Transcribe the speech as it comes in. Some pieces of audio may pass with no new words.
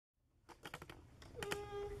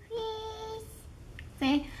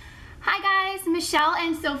Say, hi guys, Michelle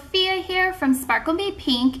and Sophia here from Sparkle Me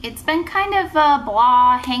Pink. It's been kind of a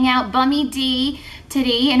blah, hangout, bummy day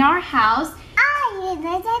today in our house.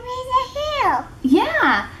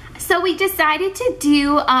 Yeah, so we decided to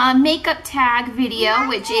do a makeup tag video,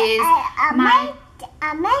 which is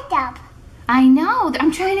makeup. I know,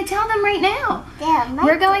 I'm trying to tell them right now. Yeah,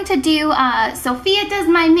 we're going to do, Sophia does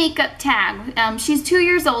my makeup tag. She's 2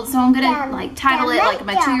 years old, so I'm gonna like title it like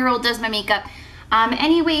my 2-year-old does my makeup.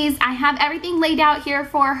 Anyways, I have everything laid out here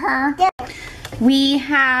for her. We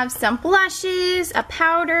have some blushes, a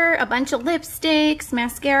powder, a bunch of lipsticks,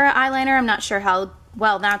 mascara, eyeliner. I'm not sure how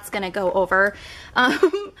well that's gonna go over.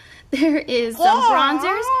 There is some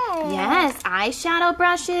bronzers. Yes, eyeshadow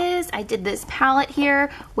brushes. I did this palette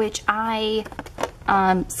here, which I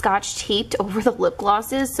scotch taped over the lip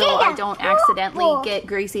glosses so I don't accidentally get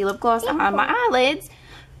greasy lip gloss on my eyelids.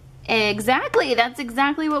 Exactly, that's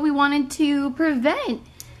exactly what we wanted to prevent.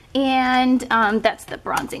 And that's the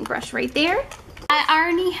bronzing brush right there. I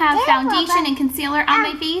already have foundation and concealer on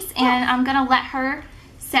my face, and I'm gonna let her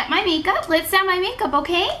set my makeup. Let's set my makeup,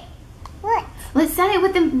 okay? What? Let's set it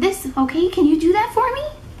with this, okay? Can you do that for me?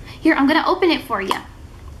 Here, I'm gonna open it for you.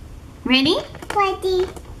 Ready? Ready.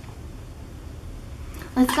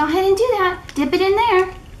 Let's go ahead and do that. Dip it in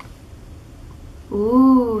there.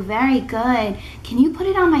 Ooh, very good. Can you put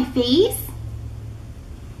it on my face?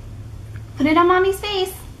 Put it on Mommy's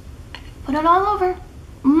face. Put it all over.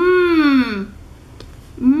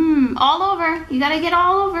 All over. You gotta get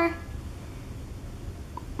all over.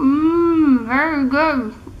 Very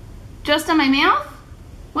good. Just on my mouth?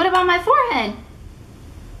 What about my forehead?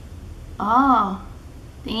 Oh,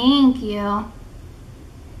 thank you.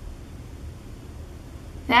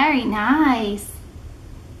 Very nice.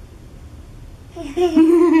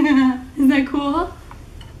 Isn't that cool?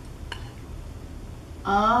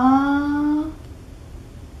 Oh.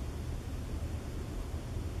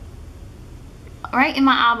 Right in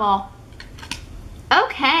my eyeball.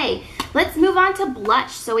 Okay, let's move on to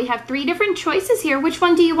blush. So we have 3 different choices here. Which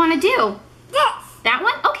one do you want to do? This. That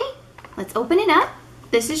one? Okay, let's open it up.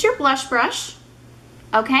 This is your blush brush.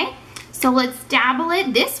 Okay, so let's dabble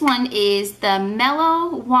it. This one is the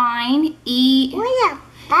Mellow Wine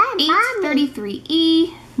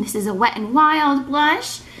H33E. This is a Wet n Wild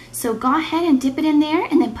blush. So go ahead and dip it in there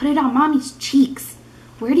and then put it on Mommy's cheeks.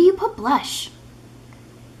 Where do you put blush?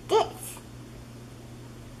 This.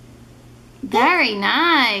 Very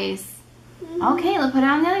nice. Okay, let's put it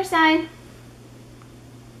on the other side.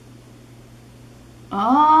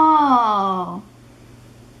 Oh.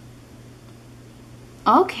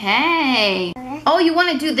 Okay. Oh, you want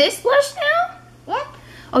to do this blush now? Yep.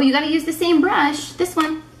 Oh, you got to use the same brush. This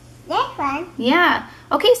one. This one. Yeah.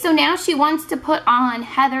 Okay, so now she wants to put on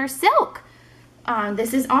Heather Silk.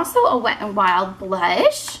 This is also a Wet n Wild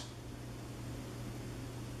blush.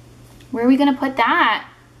 Where are we going to put that?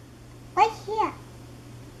 Right here.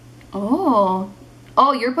 Oh.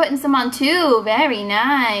 Oh, you're putting some on too. Very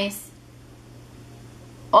nice.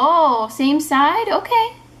 Oh, same side?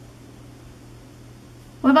 Okay.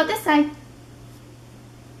 What about this side?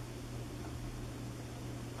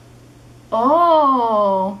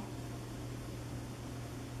 Oh.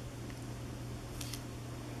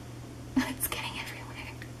 It's getting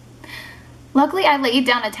everywhere. Luckily, I laid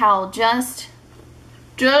down a towel just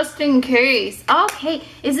in case. Okay,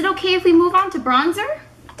 is it okay if we move on to bronzer?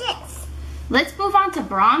 This. Let's move on to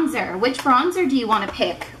bronzer. Which bronzer do you want to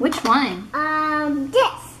pick? Which one?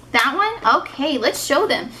 This. That one? Okay, let's show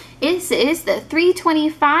them. This is the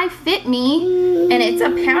 325 Fit Me, and it's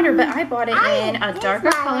a powder, but I bought it in a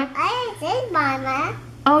darker color. I did, Mama.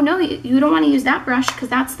 Oh, no, you don't want to use that brush because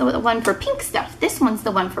that's the one for pink stuff. This one's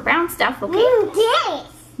the one for brown stuff, okay? This.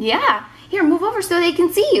 Yeah. Here, move over so they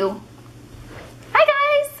can see you. Hi,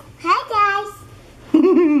 guys. Hi, guys.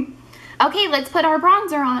 Okay, let's put our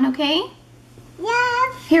bronzer on, okay?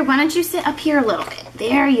 Yeah. Here, why don't you sit up here a little bit?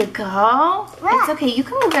 There you go. What? It's okay. You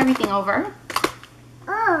can move everything over.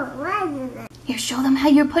 Oh, what is it? Here, show them how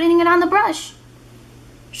you're putting it on the brush.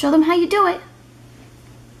 Show them how you do it.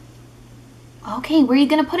 Okay, where are you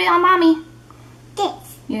going to put it on Mommy?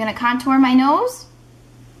 This. You're going to contour my nose?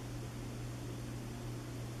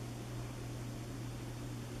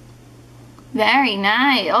 Very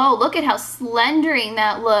nice. Oh, look at how slendering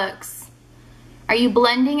that looks. Are you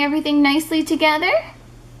blending everything nicely together?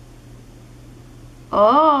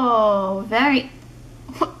 Oh, very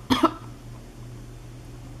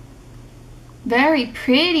very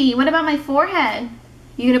pretty. What about my forehead?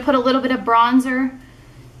 You gonna put a little bit of bronzer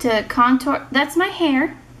to contour? That's my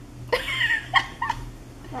hair.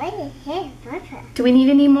 Why is hair butter? Do we need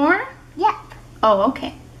any more? Yep. Oh,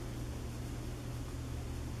 okay.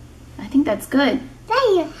 think that's good.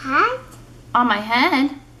 That your hat? On my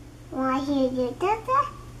head? Want you to do that?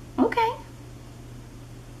 Okay.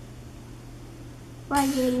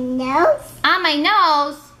 Want your nose? On my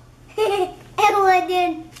nose? And want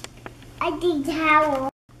I think towel.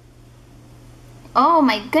 Oh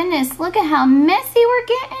my goodness, look at how messy we're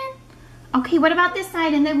getting. Okay, what about this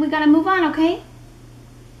side? And then we gotta move on, okay?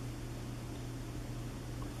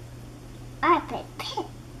 I put pin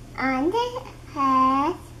on the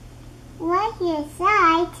head, right here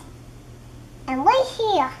side, and right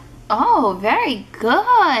here. Oh, very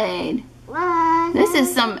good. This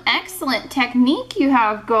is some excellent technique you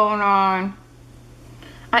have going on.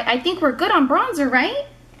 I think we're good on bronzer, right?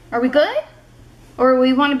 Are we good? Or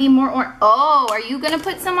we want to be more oh, are you going to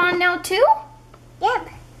put some on now too? Yep.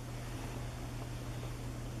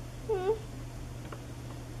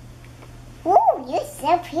 Oh, you're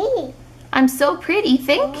so pretty. I'm so pretty,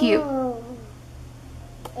 thank you. Oh,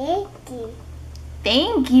 thank you.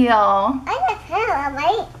 Thank you. I'm a fan,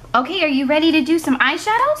 right? Okay, are you ready to do some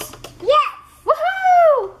eyeshadows? Yes.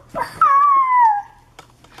 Woohoo!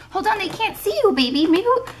 Hold on, they can't see you, baby. Maybe,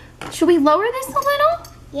 should we lower this a little?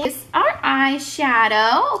 Yes. It's our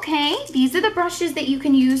eyeshadow, okay? These are the brushes that you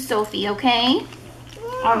can use, Sophie, okay?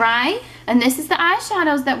 All right, and this is the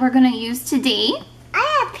eyeshadows that we're gonna use today.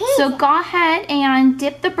 I have pink. So go ahead and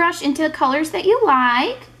dip the brush into colors that you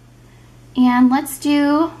like. And let's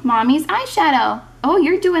do Mommy's eyeshadow. Oh,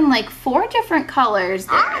 you're doing like 4 different colors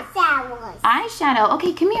there. Eyeshadows. Eyeshadow.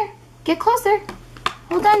 Okay, come here. Get closer.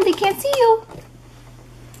 Hold on, they can't see you.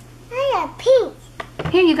 I have pink.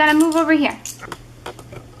 Here, you gotta move over here.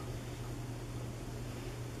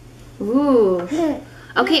 Ooh.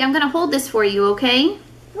 Okay, I'm gonna hold this for you, okay?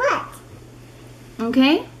 What?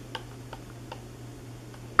 Okay?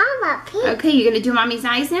 I'm a pink. Okay, you're gonna do Mommy's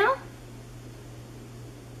eyes now?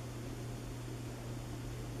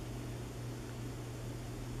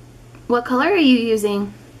 What color are you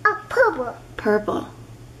using? A purple. Purple.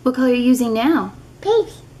 What color are you using now? Pink.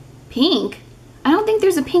 Pink? I don't think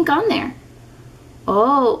there's a pink on there.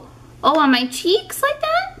 Oh. Oh, on my cheeks like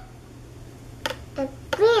that? And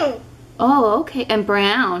green. Oh, okay. And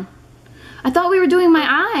brown. I thought we were doing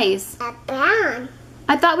my eyes. A brown.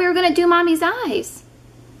 I thought we were going to do Mommy's eyes.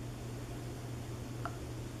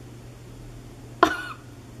 I'm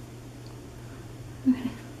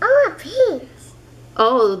a pink.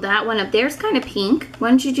 Oh, that one up there's kind of pink. Why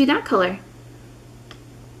don't you do that color?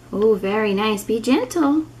 Oh, very nice. Be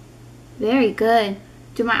gentle. Very good.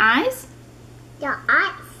 Do my eyes? Your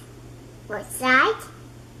eyes. What side?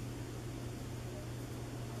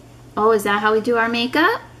 Oh, is that how we do our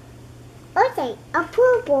makeup? Okay, a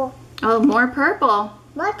purple. Oh, more purple.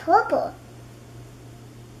 More purple.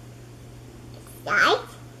 Side.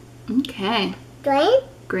 Okay. Green.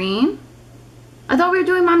 Green. I thought we were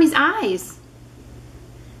doing Mommy's eyes.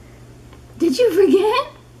 Did you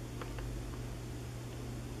forget?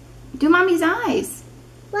 Do Mommy's eyes.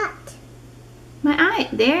 What? My eye.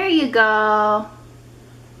 There you go.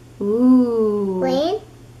 Ooh. Green.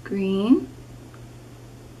 Green.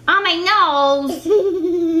 On my nose.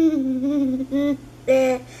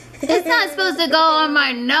 It's not supposed to go on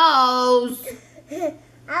my nose.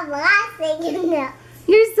 I'm laughing, you know.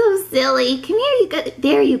 You're so silly. Come here. You go.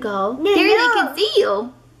 There you go. No, there they no. can see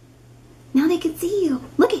you. Now they can see you.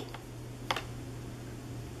 Look it.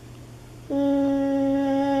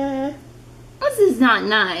 This is not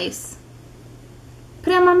nice.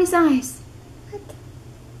 Put it on Mommy's eyes. What?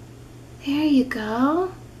 There you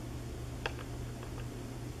go.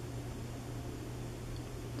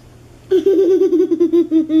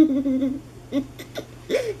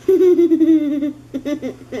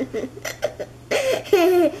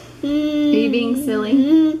 Are you being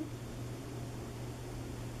silly?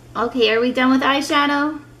 Okay, are we done with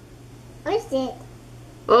eyeshadow? What's it?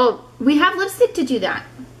 Oh, we have lipstick to do that.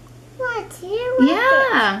 What?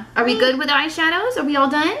 Yeah. Are we good with eyeshadows? Are we all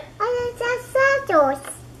done? I just shadows.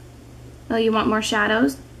 Oh, you want more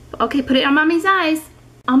shadows? Okay, put it on Mommy's eyes.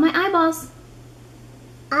 On my eyeballs.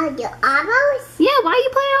 On your eyeballs? Yeah, why are you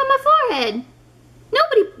putting it on my forehead?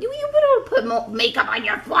 Nobody, you don't put makeup on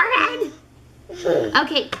your forehead.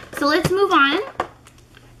 Okay, so let's move on.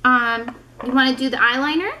 You want to do the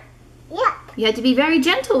eyeliner? Yeah. You have to be very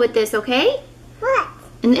gentle with this, okay? What?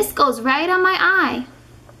 And this goes right on my eye.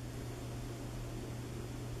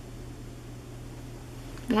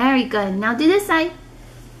 Very good. Now do this side.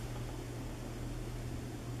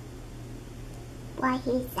 What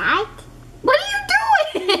is that? What are you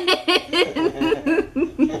doing?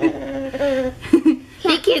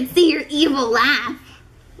 They can't see your evil laugh.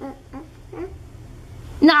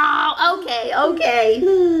 No, okay, okay.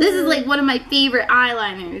 This is like one of my favorite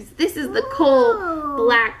eyeliners. This is the Kohl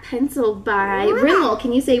Black Pencil by Rimmel.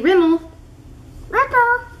 Can you say Rimmel?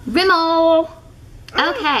 Rimmel. Rimmel.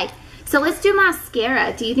 Okay, so let's do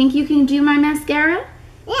mascara. Do you think you can do my mascara?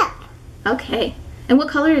 Yep. Okay. And what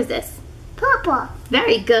color is this? Purple.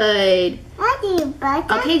 Very good. I do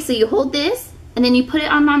butter. Okay, so you hold this, and then you put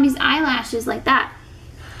it on Mommy's eyelashes like that.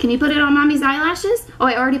 Can you put it on Mommy's eyelashes? Oh,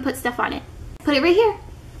 I already put stuff on it. Put it right here.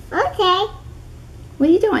 Okay. What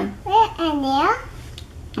are you doing? Right in there.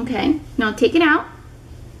 Okay, now take it out.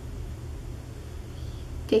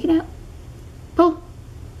 Take it out. Pull.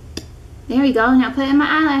 There we go. Now put it in my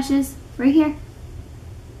eyelashes. Right here.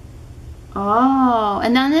 Oh,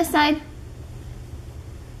 and then on this side.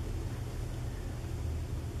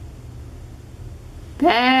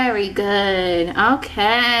 Very good.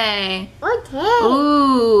 Okay. Okay.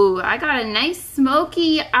 Ooh, I got a nice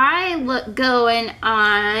smoky eye look going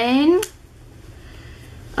on.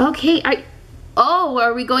 Okay,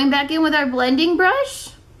 are we going back in with our blending brush?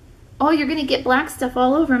 Oh, you're gonna get black stuff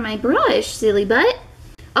all over my brush, silly butt.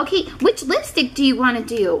 Okay, which lipstick do you want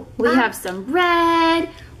to do? We have some red,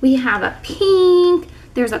 we have a pink,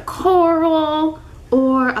 there's a coral,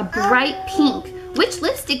 or a bright pink. Which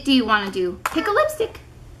lipstick do you want to do? Pick a lipstick.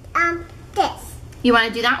 This. You want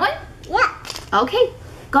to do that one? Yeah. Okay,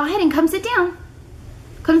 go ahead and come sit down.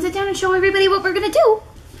 Come sit down and show everybody what we're going to do.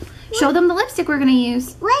 Show them the lipstick we're going to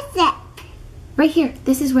use. What's that? Right here.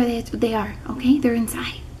 This is where they are, okay? They're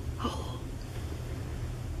inside. Oh.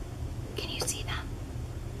 Can you see them?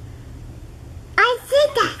 I see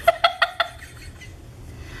that.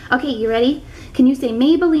 Okay, you ready? Can you say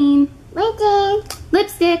Maybelline Waiting.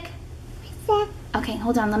 lipstick? Okay,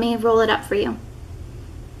 hold on. Let me roll it up for you.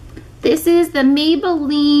 This is the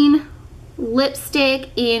Maybelline lipstick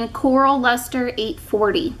in Coral Luster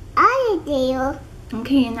 840. I do.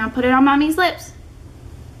 Okay, and now put it on Mommy's lips.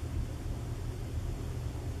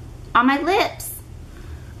 On my lips.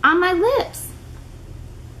 On my lips.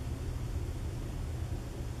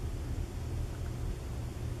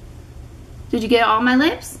 Did you get it on my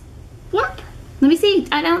lips? Yep. Let me see.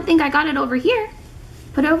 I don't think I got it over here.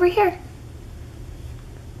 Put it over here.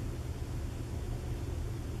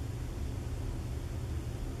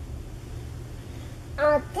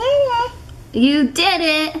 I did it. You did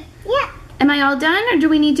it. Yep. Am I all done, or do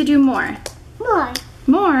we need to do more? More.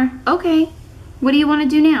 More? Okay. What do you want to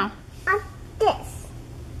do now? This.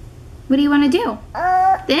 What do you want to do?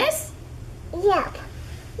 This? Yep.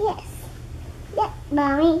 Yes. Yep,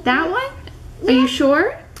 Mommy. That one? Are you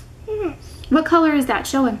sure? Yes. What color is that?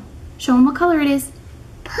 Show him. Show him what color it is.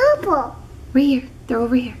 Purple. Right here. They're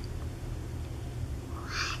over here.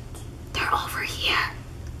 What? They're over here.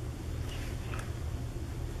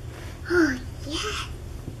 Oh,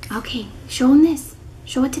 yeah. Okay. Show him this.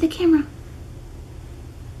 Show it to the camera.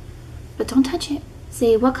 But don't touch it.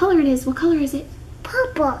 Say what color it is. What color is it?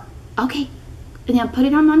 Purple. Okay. And now put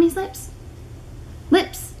it on Mommy's lips.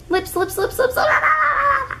 Lips. Lips, lips, lips, lips. Put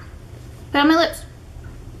it on my lips.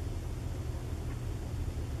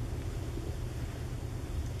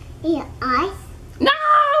 Your eyes. No,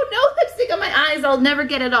 no lipstick on my eyes. I'll never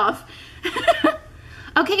get it off.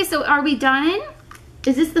 Okay, so are we done?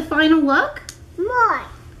 Is this the final look? More.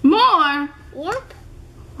 More? Yep.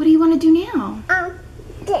 What do you want to do now?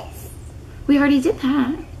 This. We already did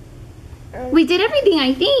that. We did everything,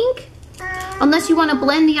 I think. Unless you want to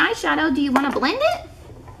blend the eyeshadow. Do you want to blend it?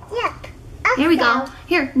 Yep. Here we go.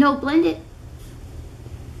 Here, no, blend it.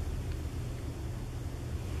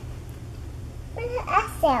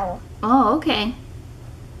 Cell. Oh, okay.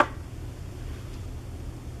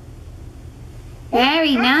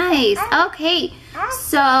 Very nice. Okay,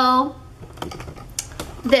 so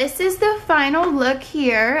this is the final look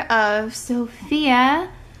here of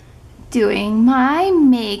Sophia doing my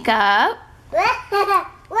makeup. What,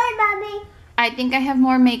 Mommy? I think I have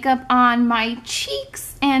more makeup on my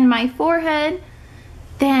cheeks and my forehead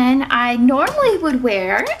than I normally would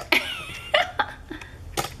wear.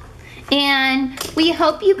 And we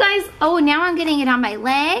hope you guys, oh, now I'm getting it on my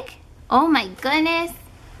leg. Oh my goodness.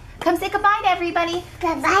 Come say goodbye to everybody.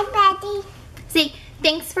 Goodbye, Daddy. Say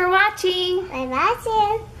thanks for watching. Bye-bye,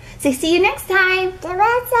 soon. Say see you next time.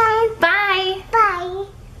 Goodbye, time. Bye. Bye.